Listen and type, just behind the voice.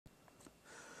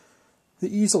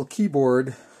The Easel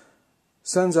keyboard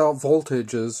sends out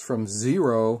voltages from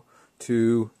 0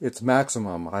 to its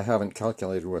maximum. I haven't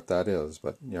calculated what that is,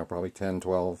 but probably 10,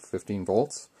 12, 15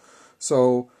 volts.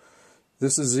 So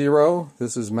this is 0,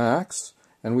 this is max,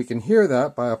 and we can hear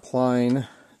that by applying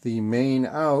the main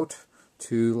out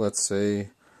to, let's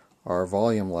say, our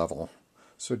volume level.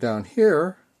 So down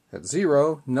here at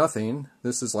 0, nothing.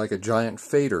 This is like a giant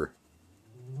fader.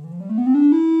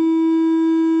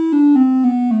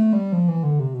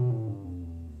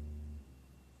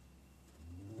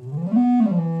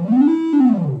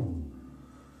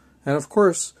 And of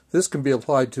course, this can be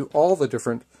applied to all the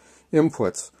different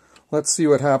inputs. Let's see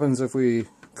what happens if we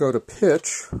go to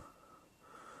pitch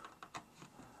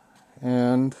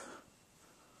and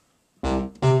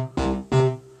all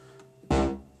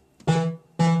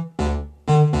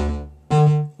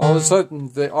of a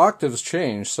sudden the octaves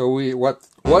change. So what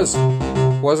was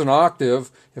an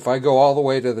octave, if I go all the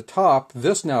way to the top,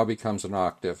 this now becomes an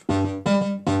octave.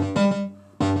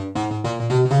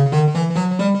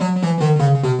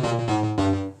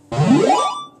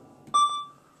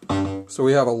 So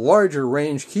we have a larger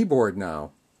range keyboard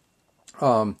now.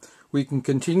 We can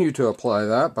continue to apply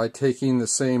that by taking the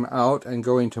same out and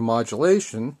going to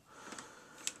modulation.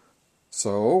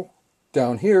 So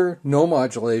down here, no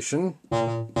modulation.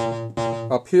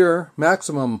 Up here,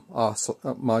 maximum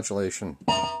modulation.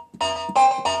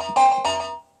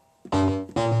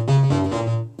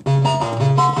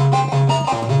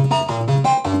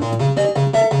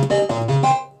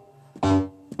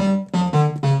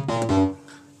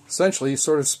 Essentially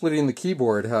sort of splitting the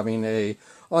keyboard, having a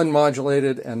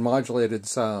unmodulated and modulated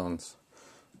sounds.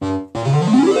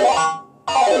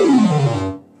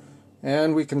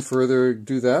 And we can further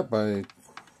do that by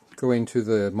going to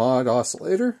the mod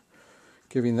oscillator,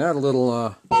 giving that a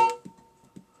little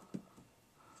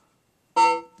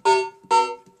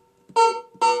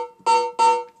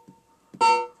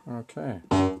okay.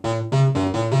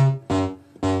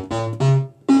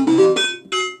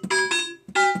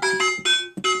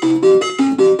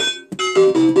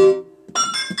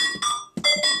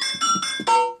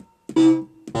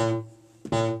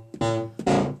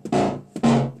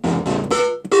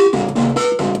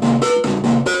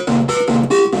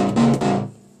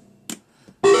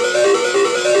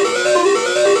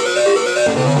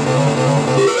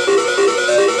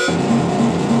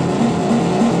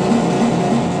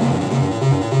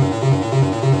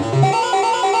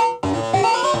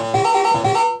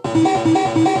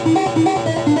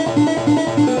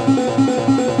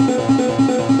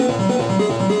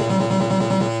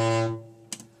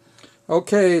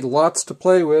 Okay, lots to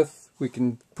play with. We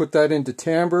can put that into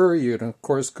timbre. You can, of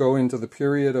course, go into the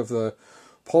period of the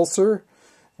pulsar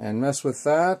and mess with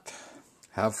that.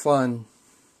 Have fun.